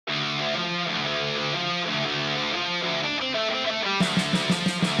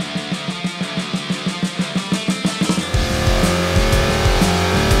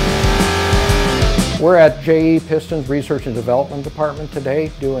We're at JE Piston's Research and Development Department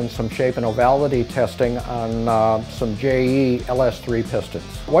today doing some shape and ovality testing on some JE LS3 pistons.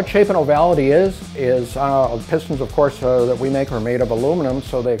 What shape and ovality is pistons, of course, that we make are made of aluminum,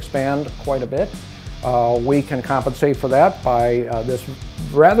 so they expand quite a bit. We can compensate for that by this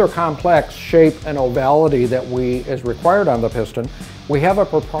rather complex shape and ovality that is required on the piston. We have a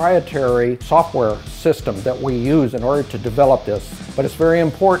proprietary software system that we use in order to develop this, but it's very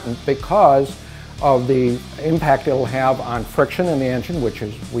important because of the impact it'll have on friction in the engine, which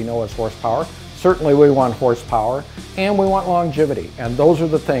we know is horsepower. Certainly we want horsepower, and we want longevity, and those are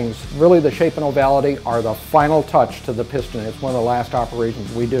the things. Really, the shape and ovality are the final touch to the piston. It's one of the last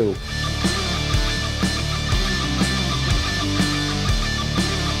operations we do.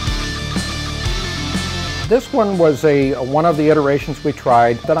 This one was one of the iterations we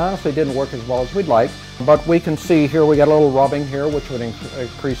tried that honestly didn't work as well as we'd like, but we can see here we got a little rubbing here, which would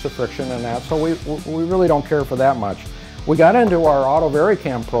increase the friction and that, so we really don't care for that much. We got into our Auto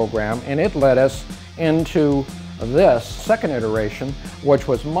Varicam program, and it led us into this second iteration, which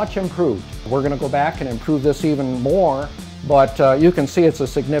was much improved. We're going to go back and improve this even more, but you can see it's a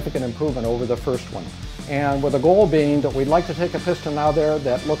significant improvement over the first one. And with the goal being that we'd like to take a piston out there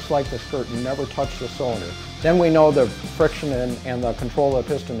that looks like the skirt never touched the cylinder. Then we know the friction and the control of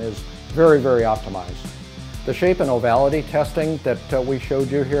the piston is very, very optimized. The shape and ovality testing that we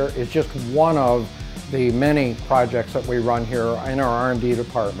showed you here is just one of the many projects that we run here in our R&D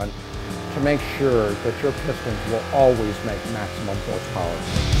department to make sure that your pistons will always make maximum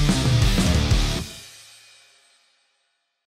horsepower.